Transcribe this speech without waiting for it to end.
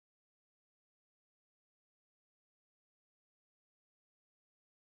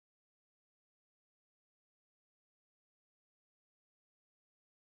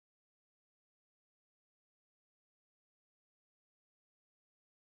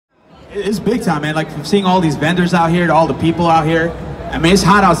It's big time, man. Like from seeing all these vendors out here, to all the people out here. I mean, it's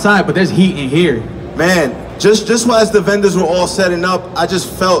hot outside, but there's heat in here. Man, just as the vendors were all setting up, I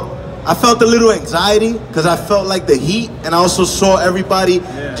felt a little anxiety because I felt like the heat, and I also saw everybody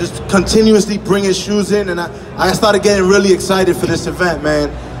just continuously bringing shoes in, and I started getting really excited for this event,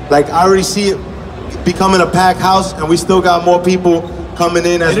 man. Like, I already see it becoming a packed house, and we still got more people coming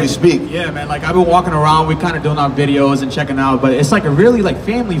in as we speak. Yeah, man, like I've been walking around, we kind of doing our videos and checking out, but it's like a really like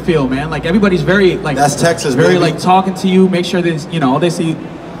family feel, man. Like everybody's very like, that's Texas, very baby. Like talking to you, make sure that, you know, they see,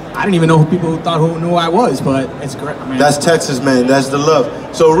 I didn't even know who knew I was, but it's great, man. That's Texas, man, that's the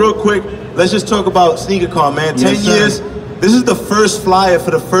love. So real quick, let's just talk about SneakerCon, man. 10 years, this is the first flyer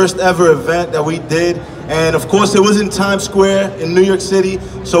for the first ever event that we did. And of course it was in Times Square in New York City.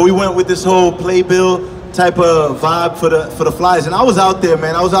 So we went with this whole playbill type of vibe for the flyers, and I was out there,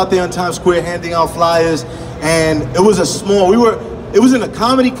 man. I was out there in Times Square handing out flyers, and it was it was in a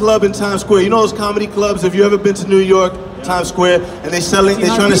comedy club in Times Square. You know those comedy clubs? Have you ever been to New York, Times Square, and they're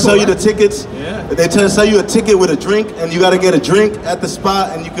trying to sell you the tickets? Yeah. They're trying to sell you a ticket with a drink, and you got to get a drink at the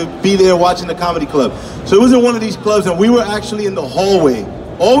spot, and you could be there watching the comedy club. So it was in one of these clubs, and we were actually in the hallway.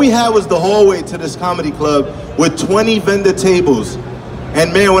 All we had was the hallway to this comedy club with 20 vendor tables.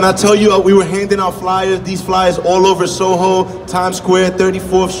 And man, when I tell you we were handing out flyers, these flyers all over Soho, Times Square,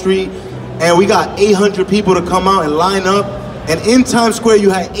 34th Street, and we got 800 people to come out and line up. And in Times Square, you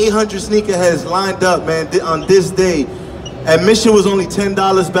had 800 sneakerheads lined up, man, on this day. Admission was only $10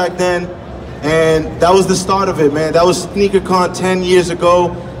 back then, and that was the start of it, man. That was SneakerCon 10 years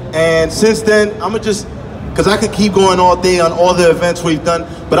ago. And since then, because I could keep going all day on all the events we've done,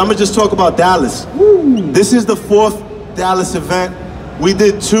 but I'm gonna just talk about Dallas. Woo. This is the 4th Dallas event. We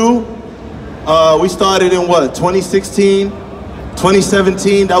did 2. We started in what, 2016,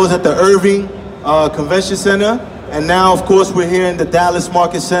 2017. That was at the Irving Convention Center. And now, of course, we're here in the Dallas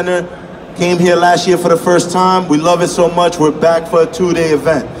Market Center. Came here last year for the first time. We love it so much. We're back for a 2-day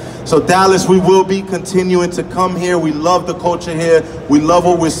event. So Dallas, we will be continuing to come here. We love the culture here. We love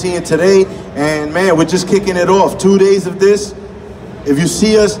what we're seeing today. And man, we're just kicking it off. 2 days of this. If you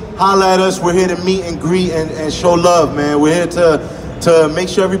see us, holla at us. We're here to meet and greet and show love, man. We're here to make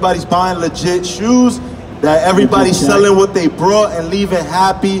sure everybody's buying legit shoes, that everybody's selling what they brought and leaving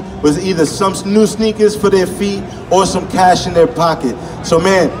happy with either some new sneakers for their feet or some cash in their pocket. So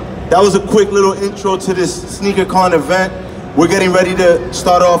man, that was a quick little intro to this SneakerCon event. We're getting ready to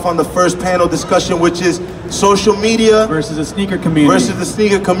start off on the first panel discussion, which is social media versus the sneaker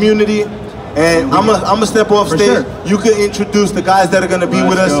community. And I'm gonna step off stage. Sure. You can introduce the guys that are gonna be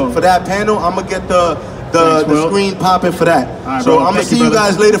with us for that panel. I'm gonna get the screen popping for that. Right, so I'm gonna see you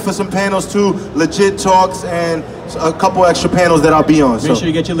guys later for some panels too, legit talks and a couple extra panels that I'll be on. Make sure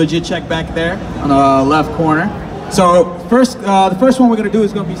you get your legit check back there on the left corner. So the first one we're gonna do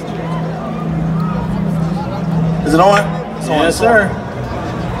is gonna be. Is it on? Yes, sir.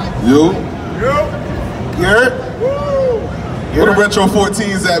 You? Garrett? Where the Retro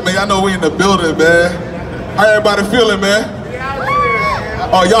 14s at, man? I know we in the building, man. How everybody feeling, man?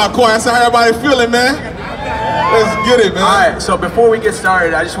 Oh, y'all quiet. So how everybody feeling, man? Let's get it, man. All right, so before we get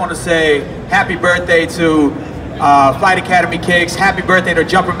started, I just want to say happy birthday to Flight Academy Kicks. Happy birthday to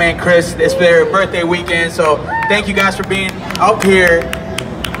Jumper Man Chris. It's their birthday weekend, so thank you guys for being out here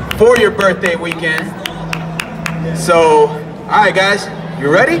for your birthday weekend. So, all right, guys, you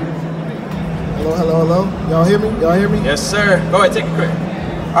ready? Hello, hello, hello. Y'all hear me? Y'all hear me? Yes, sir. Go ahead, take a quick.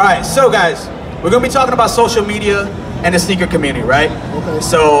 All right, so guys, we're gonna be talking about social media and the sneaker community, right? Okay.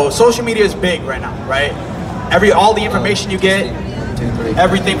 So social media is big right now, right? All the information you get,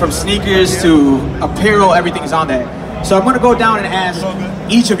 everything from sneakers to apparel, everything is on there. So I'm gonna go down and ask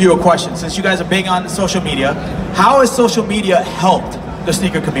each of you a question. Since you guys are big on social media, how has social media helped the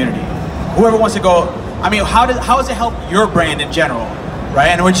sneaker community? Whoever wants to go, I mean, how has it helped your brand in general, right?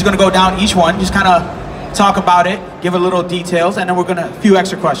 And we're just gonna go down each one, just kind of talk about it, give a little details, and then we're gonna, a few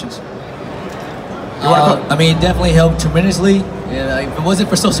extra questions. I mean, it definitely helped tremendously. Yeah, if it wasn't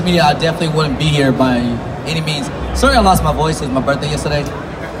for social media, I definitely wouldn't be here by any means. Sorry I lost my voice, it was my birthday yesterday.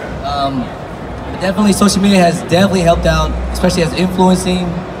 But definitely social media has definitely helped out, especially as influencing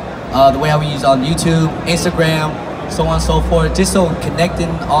the way how we use on YouTube, Instagram, so on and so forth, just so connecting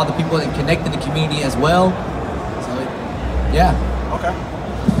all the people and connecting the community as well. So, yeah. Okay.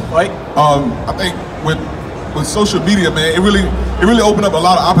 Like? I think with social media, man, it really opened up a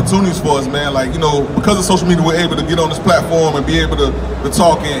lot of opportunities for us, man. Like, you know, because of social media, we're able to get on this platform and be able to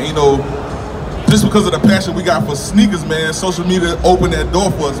talk, and, you know, just because of the passion we got for sneakers, man, social media opened that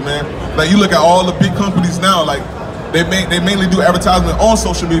door for us, man. Like, you look at all the big companies now, like they mainly do advertisement on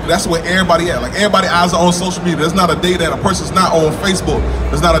social media. That's where everybody at. Like everybody eyes are on social media. There's not a day that a person's not on Facebook.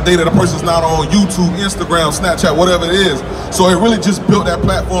 There's not a day that a person's not on YouTube, Instagram, Snapchat, whatever it is. So it really just built that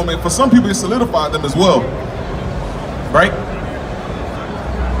platform, and for some people it solidified them as well. Right?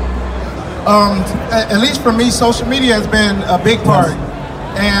 At least for me, social media has been a big part.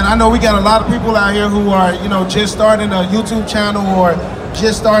 And I know we got a lot of people out here who are, you know, just starting a YouTube channel or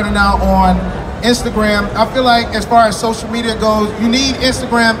just starting out on Instagram. I feel like as far as social media goes, you need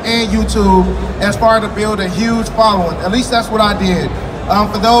Instagram and YouTube as far to build a huge following. At least that's what I did.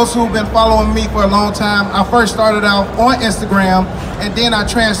 For those who've been following me for a long time, I first started out on Instagram, and then I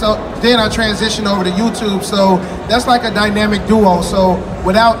transitioned over to YouTube. So that's like a dynamic duo. So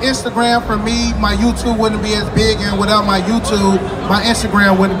without Instagram, for me, my YouTube wouldn't be as big, and without my YouTube, my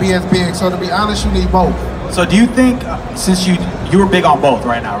Instagram wouldn't be as big. So to be honest, you need both. So do you think, since you were big on both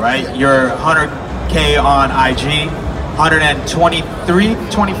right now, right? You're 100K on IG, 123,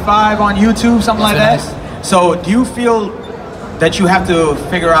 25 on YouTube, something like that. Nice. So do you feel that you have to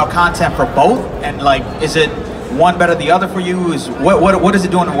figure out content for both, and like, is it one better than the other for you? Is what is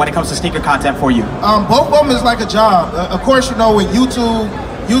it doing when it comes to sneaker content for you? Both of them is like a job. Of course, you know, with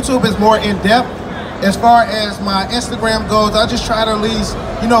YouTube is more in depth. As far as my Instagram goes, I just try to at least,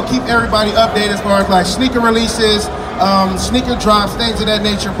 you know, keep everybody updated as far as like sneaker releases, sneaker drops, things of that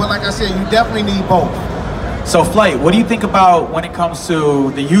nature. But like I said, you definitely need both. So Flight, what do you think about when it comes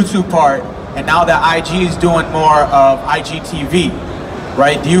to the YouTube part, and now that IG is doing more of IGTV,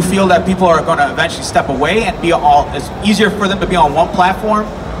 right? Do you feel that people are going to eventually step away and be it's easier for them to be on one platform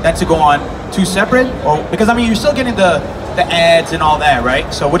than to go on two separate? Or because I mean, you're still getting the ads and all that, right?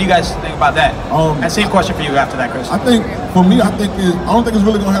 So what do you guys think about that? And same question for you after that, Chris. I think, for me, I don't think it's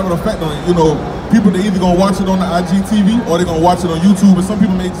really gonna have an effect on it. You know, people, they either gonna watch it on the IGTV or they're gonna watch it on YouTube, and some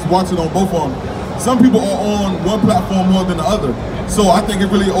people may just watch it on both of them. Some people are on one platform more than the other. So I think it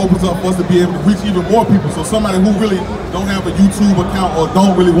really opens up for us to be able to reach even more people. So somebody who really don't have a YouTube account or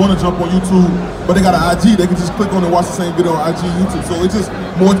don't really want to jump on YouTube, but they got an IG, they can just click on and watch the same video on IG, YouTube. So it's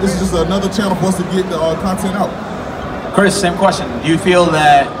just another channel for us to get the content out. Chris, same question. Do you feel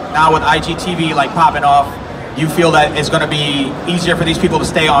that now with IGTV like popping off, you feel that it's going to be easier for these people to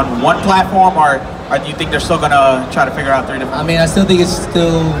stay on one platform, or do you think they're still going to try to figure out three different? I mean, I still think it's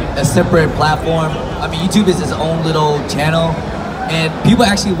still a separate platform. I mean, YouTube is its own little channel, and people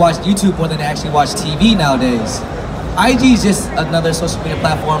actually watch YouTube more than they actually watch TV nowadays. IG is just another social media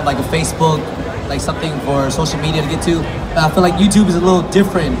platform, like a Facebook, like something for social media to get to. I feel like YouTube is a little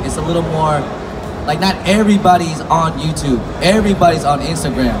different. It's a little more, like, not everybody's on YouTube. Everybody's on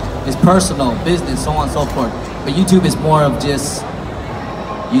Instagram. It's personal, business, so on and so forth. But YouTube is more of just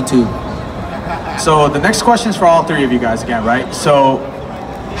YouTube. So the next question is for all three of you guys again, right? So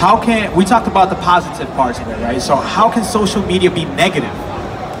we talked about the positive parts of it, right? So how can social media be negative?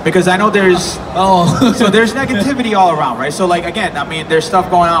 Because I know there's, so there's negativity all around, right? So like, again, I mean, there's stuff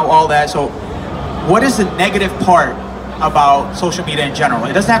going on, all that. So what is the negative part about social media in general?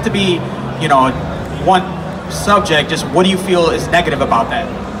 It doesn't have to be, you know, one subject, just what do you feel is negative about that?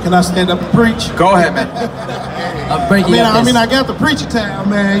 Can I stand up and preach? Go ahead, man. I mean, I got the preacher tab,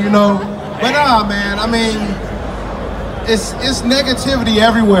 man, you know. But man, I mean, it's negativity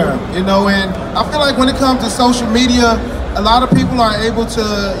everywhere, you know, and I feel like when it comes to social media, a lot of people are able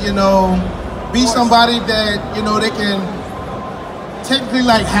to, you know, be somebody that, you know, they can technically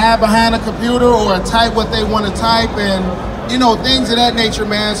like hide behind a computer or type what they want to type, and you know, things of that nature,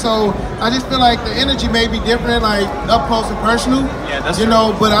 man. So I just feel like the energy may be different, like up close and personal. Yeah, that's true.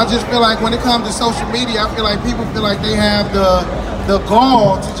 Know, but I just feel like when it comes to social media, I feel like people feel like they have the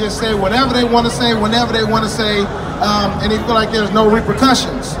gall to just say whatever they want to say, whenever they want to say, and they feel like there's no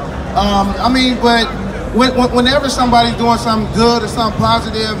repercussions. I mean, but whenever somebody's doing something good or something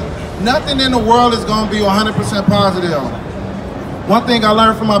positive, nothing in the world is going to be 100% positive. One thing I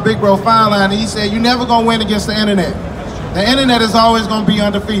learned from my big bro Fineline, he said, you're never going to win against the internet. The internet is always going to be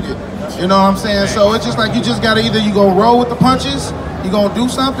undefeated. You know what I'm saying? So it's just like you just got to either you go roll with the punches, you going to do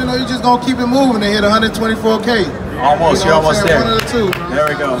something, or you just going to keep it moving and hit 124K. Almost, you're almost there. One of the two. There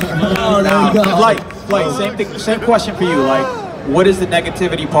we go. Oh, there we go. Flight, same question for you. Like, what is the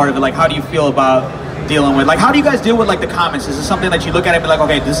negativity part of it? Like, how do you feel about dealing with, like, how do you guys deal with like the comments? Is it something that you look at it and be like,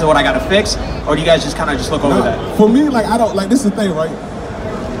 okay, this is what I got to fix? Or do you guys just kind of just look over that? For me, like, I don't, like, this is the thing, right?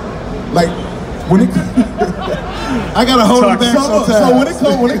 Like, when it I gotta hold it back sometimes.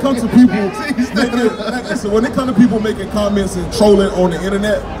 So when it comes to people, so when it comes to people making comments and trolling on the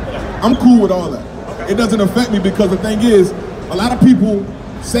internet, I'm cool with all that. Okay. It doesn't affect me because the thing is, a lot of people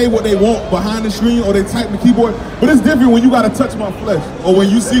say what they want behind the screen or they type the keyboard, but it's different when you gotta touch my flesh or when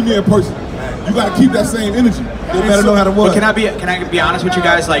you see me in person. you gotta keep that same energy. You better know how to work. But can I be honest with you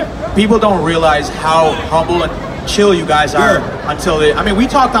guys? Like, people don't realize how humble and chill you guys are until they, I mean, we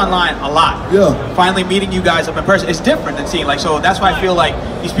talked online a lot. Yeah. Finally meeting you guys up in person, it's different than seeing, like, so that's why I feel like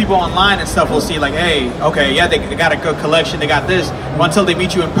these people online and stuff will see like, hey, okay, yeah, they got a good collection, they got this, but until they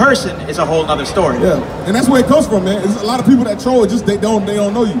meet you in person, it's a whole nother story. Yeah, and that's where it comes from, man. There's a lot of people that troll, just they don't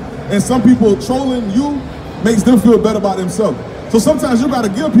know you. And some people trolling you makes them feel better about themselves. So sometimes you gotta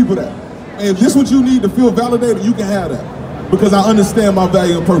give people that. And if this is what you need to feel validated, you can have that. Because I understand my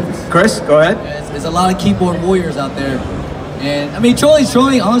value and purpose. Chris, go ahead. There's a lot of keyboard warriors out there. And I mean,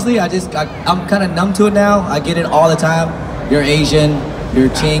 trolling, honestly, I'm kind of numb to it now. I get it all the time. You're Asian, you're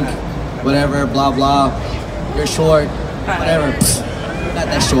chink, whatever, blah, blah. You're short, whatever. Not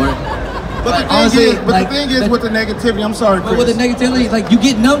that short. But the thing is with the negativity, I'm sorry, Chris. But with the negativity, like, you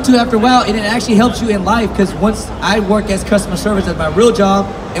get numb to it after a while, and it actually helps you in life, because once I work as customer service as my real job,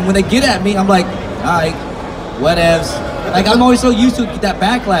 and when they get at me, I'm like, all right, whatevs. Like, I'm always so used to that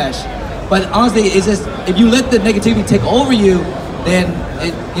backlash. But honestly, it's just, if you let the negativity take over you, then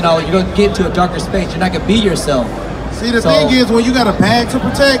you're gonna get into a darker space. You're not gonna be yourself. See, the thing is, when you got a bag to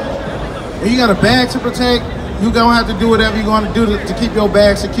protect, you're gonna have to do whatever you're gonna do to keep your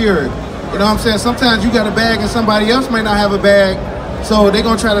bag secured. You know what I'm saying? Sometimes you got a bag and somebody else may not have a bag, so they're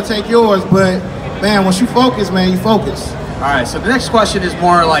gonna try to take yours. But man, once you focus, man, you focus. All right, so the next question is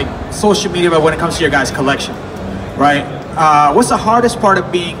more like social media, but when it comes to your guys' collection, right? What's the hardest part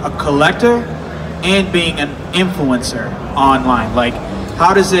of being a collector and being an influencer online? Like,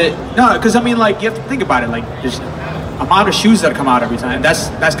 how does it, no, because I mean, like, you have to think about it, like, there's amount of shoes that come out every time,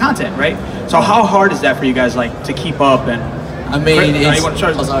 that's content, right? So how hard is that for you guys, like, to keep up? And I mean, you want to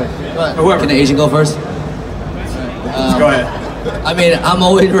charge? Oh, sorry. Whoever. Can the Asian go first? Go ahead. I mean, I'm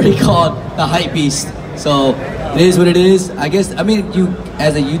already called the hype beast, so it is what it is. I guess, I mean, you,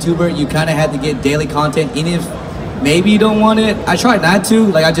 as a YouTuber, you kind of have to get daily content, even if maybe you don't want it. I try not to.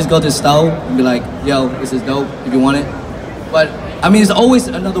 Like, I just go to the store and be like, yo, this is dope if you want it. But, I mean, there's always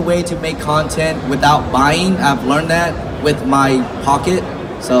another way to make content without buying. I've learned that with my pocket.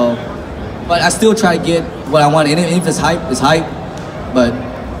 So, but I still try to get what I want. And if it's hype, it's hype. But,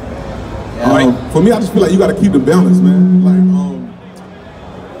 yeah. For me, I just feel like you gotta keep the balance, man.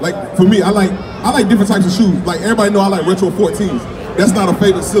 Like for me, I like different types of shoes. Like, everybody know I like retro 14s. That's not a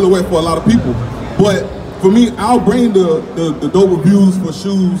favorite silhouette for a lot of people. But for me, I'll bring the dope reviews for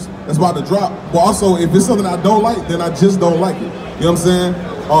shoes that's about to drop. But also, if it's something I don't like, then I just don't like it. You know what I'm saying?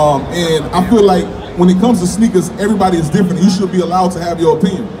 And I feel like when it comes to sneakers, everybody is different. You should be allowed to have your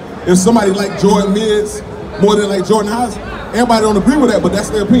opinion. If somebody like Jordan mids more than like Jordan highs, everybody don't agree with that, but that's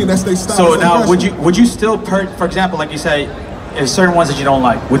their opinion, that's their style. So now, would you still for example, like you say, there's certain ones that you don't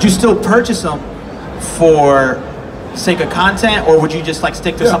like, would you still purchase them for sake of content, or would you just like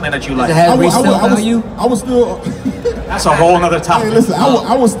stick to something that you like? I would still. That's a whole other topic. Hey, listen,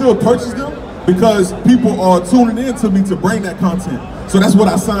 I would still purchase them because people are tuning in to me to bring that content. So that's what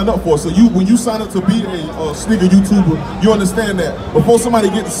I signed up for. So when you sign up to be a sneaker YouTuber, you understand that before somebody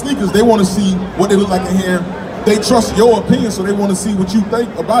gets the sneakers, they want to see what they look like in here. They trust your opinion, so they want to see what you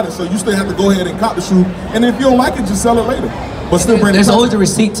think about it. So you still have to go ahead and cop the shoe. And if you don't like it, just sell it later. But still bring There's always a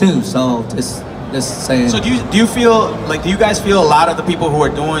receipt too, so just saying. So do you feel like, do you guys feel a lot of the people who are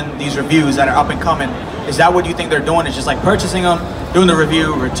doing these reviews that are up and coming, is that what you think they're doing? Is just like purchasing them, doing the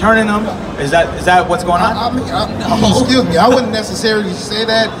review, returning them? Is that what's going on? Excuse me, I wouldn't necessarily say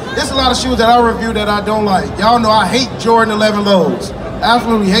that. There's a lot of shoes that I review that I don't like. Y'all know I hate Jordan 11 lows.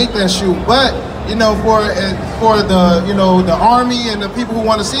 Absolutely hate that shoe. But you know, for the the army and the people who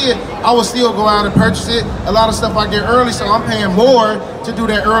want to see it, I will still go out and purchase it. A lot of stuff I get early, so I'm paying more to do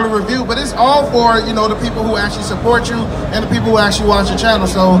that early review. But it's all for the people who actually support you and the people who actually watch your channel.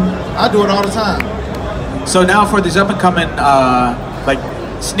 So I do it all the time. So now for these up and coming like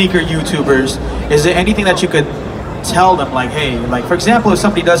sneaker YouTubers, is there anything that you could tell them, like, hey, like for example, if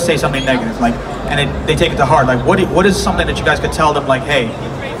somebody does say something negative, like, and they take it to heart, like what is something that you guys could tell them, like, hey,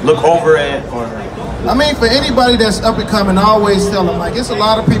 look over it? Or I mean, for anybody that's up and coming, I always tell them, like, it's a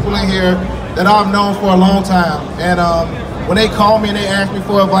lot of people in here that I've known for a long time, and when they call me and they ask me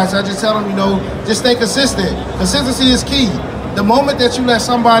for advice, I just tell them, just stay consistent. Consistency is key. The moment that you let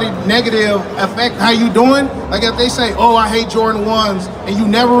somebody negative affect how you doing, like if they say, oh, I hate Jordan 1s, and you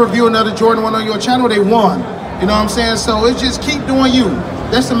never review another Jordan 1 on your channel, they won. You know what I'm saying? So it's just keep doing you.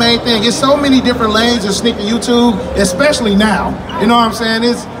 That's the main thing. It's so many different lanes of sneaker YouTube, especially now. You know what I'm saying?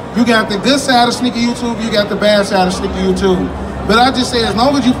 You got the good side of sneaker YouTube, you got the bad side of sneaker YouTube. But I just say, as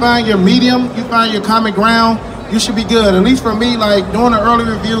long as you find your medium, you find your common ground, you should be good. At least for me, like doing the early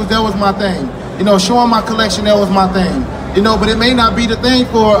reviews, that was my thing. Showing my collection, that was my thing. you know, but it may not be the thing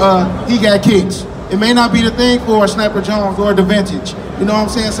for He Got Kicks. It may not be the thing for Sniper Jones or The Vintage. You know what I'm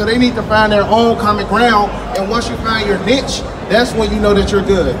saying? So they need to find their own common ground, and once you find your niche, that's when you know that you're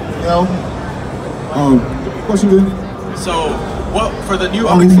good, you know? Question? So, what for the new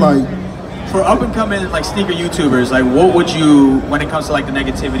for up and coming like sneaker YouTubers, like what would you, when it comes to like the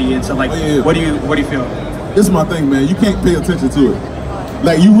negativity and stuff, like what do you feel? This is my thing, man. You can't pay attention to it.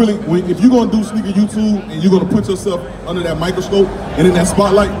 Like you really, if you're gonna do sneaker YouTube and you're gonna put yourself under that microscope and in that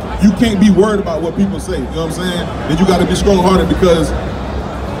spotlight, you can't be worried about what people say. You know what I'm saying? And you gotta be strong-hearted because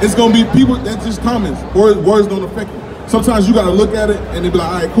it's gonna be people that just comments. Words don't affect you. Sometimes you gotta look at it and they be like,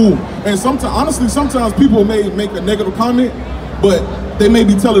 all right, cool. And sometimes, honestly, sometimes people may make a negative comment, but they may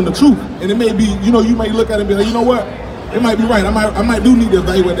be telling the truth. And it may be, you know, you may look at it and be like, you know what? It might be right. I might do need to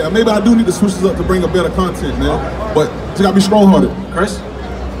evaluate that. Maybe I do need to switch this up to bring a better content, man. But you gotta be strong-hearted. Chris?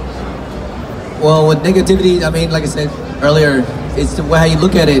 Well, with negativity, I mean, like I said earlier, it's the way how you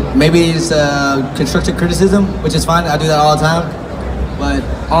look at it. Maybe it's constructive criticism, which is fine. I do that all the time. But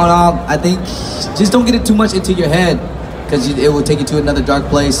all in all, I think just don't get it too much into your head, because it will take you to another dark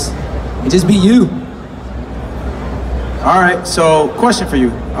place. And just be you. All right, so question for you,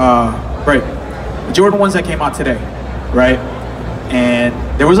 Bray. The Jordan ones that came out today, right? And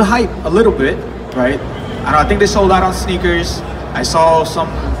there was a hype a little bit, right? I think they sold out on sneakers. I saw some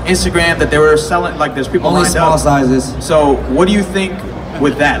Instagram that they were selling, like there's people only lined small up. sizes. So what do you think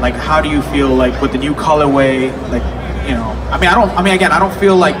with that? Like, how do you feel like with the new colorway? Like, you know, I don't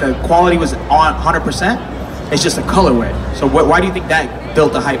feel like the quality was on 100%. It's just a colorway. So why do you think that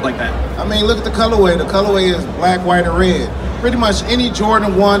built the hype like that? I mean, look at the colorway. The colorway is black, white, and red. Pretty much any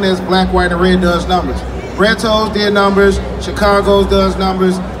Jordan 1 that's black, white, and red does numbers. Bretos did numbers, Chicago's does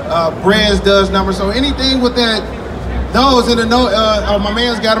numbers, Bread's does numbers. So anything with that, those in the my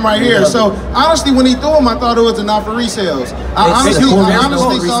man's got them right here. So honestly, when he threw them, I thought it was enough for resales. I honestly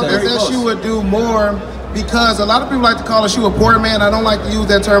thought that shoe would do more, because a lot of people like to call a shoe a poor man. I don't like to use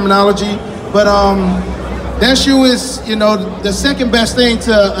that terminology, but that shoe is, you know, the second best thing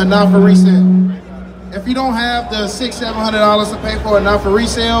to enough for resale. If you don't have the $600-700 to pay for enough for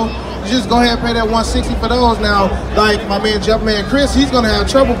resale, you just go ahead and pay that $160 for those. Now, like my man Jumpman Chris, he's gonna have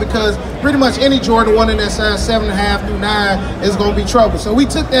trouble because pretty much any Jordan 1 in that size 7.5 through 9 is gonna be trouble. So we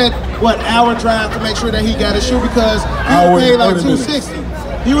took that hour drive to make sure that he got his shoe, because he would pay like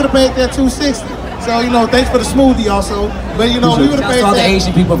 $260. He would have paid that $260. So, you know, thanks for the smoothie also. But, you know, we would have paid all that. the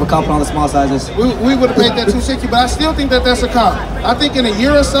Asian people for comping on the small sizes. We would have paid that $260, but I still think that that's a comp. I think in a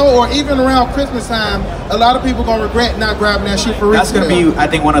year or so, or even around Christmas time, a lot of people gonna regret not grabbing that shoe for resale. That's gonna be, I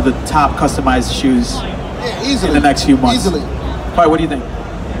think, one of the top customized shoes easily, in the next few months. Easily. All right, what do you think?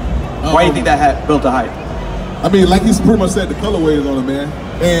 Why do you think that built the hype? I mean, like he's pretty much said, the colorway is on it, man.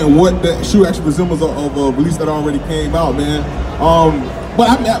 And what the shoe actually resembles of a release that already came out, man. But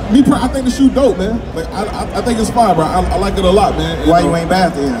I think the shoe dope, man. Like I think it's fire, bro. I like it a lot, man. And, why you ain't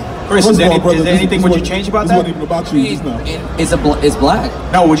back then? Chris, is there anything would you change about that? It wasn't even about you just now. It's black.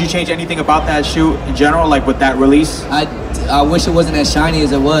 No, would you change anything about that shoe in general, like with that release? I wish it wasn't as shiny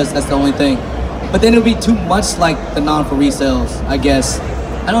as it was. That's the only thing. But then it'll be too much like the non-for resales, I guess.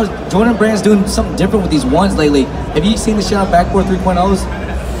 I know Jordan Brand's doing something different with these ones lately. Have you seen the shit on backboard 3.0s?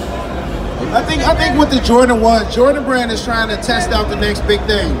 I think with the Jordan 1, Jordan Brand is trying to test out the next big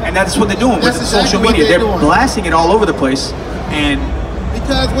thing. And that's what they're doing with the social media. They're blasting it all over the place. And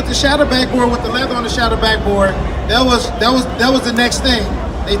because with the shadow backboard, with the leather on the shadow backboard, that was the next thing.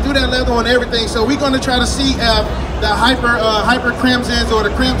 They threw that leather on everything. So we're going to try to see if the hyper crimsons or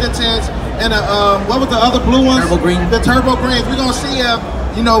the crimson tints and what was the other blue ones? Turbo green. The turbo greens. We're going to see if,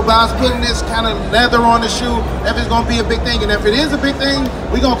 you know, by us putting this kind of leather on the shoe, if it's gonna be a big thing. And if it is a big thing,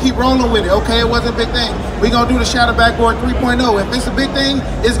 we're gonna keep rolling with it. Okay, it wasn't a big thing. We're gonna do the shadow backboard 3.0. If it's a big thing,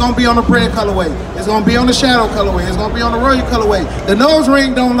 it's gonna be on the bread colorway. It's gonna be on the shadow colorway. It's gonna be on the royal colorway. The nose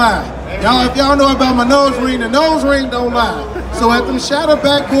ring don't lie. Y'all, if y'all know about my nose ring, the nose ring don't lie. So if them shadow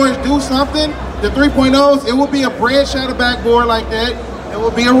backboards do something, the 3.0s, it will be a bread shadow backboard like that. It will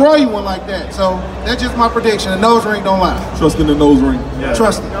be a royal one like that. So that's just my prediction. The nose ring don't lie. Trust in the nose ring. Yeah.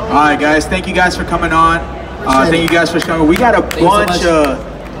 Trust it. All right, guys. Thank you guys for coming on. Thank you guys for coming. We got a bunch of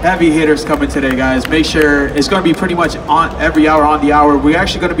heavy hitters coming today, guys. Make sure it's going to be pretty much on every hour on the hour. We're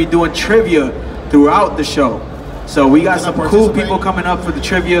actually going to be doing trivia throughout the show. So we got some cool people coming up for the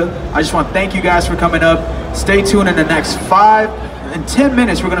trivia. I just want to thank you guys for coming up. Stay tuned in the next 5 and 10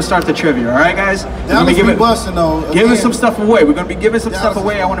 minutes. We're going to start the trivia. All right, guys? We're going to be busting though. Giving some stuff away. We're going to be giving some stuff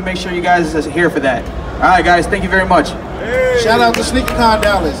away. I want to make sure you guys are here for that. All right, guys. Thank you very much. Shout out to SneakerCon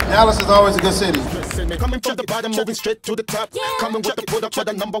Dallas. Dallas is always a good city. me. Coming from the bottom, moving straight to the top. Coming with the product for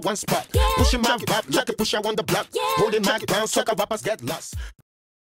the #1 spot. Pushing my vibe like a pusher on the block. Holding my ground so rappers get lost.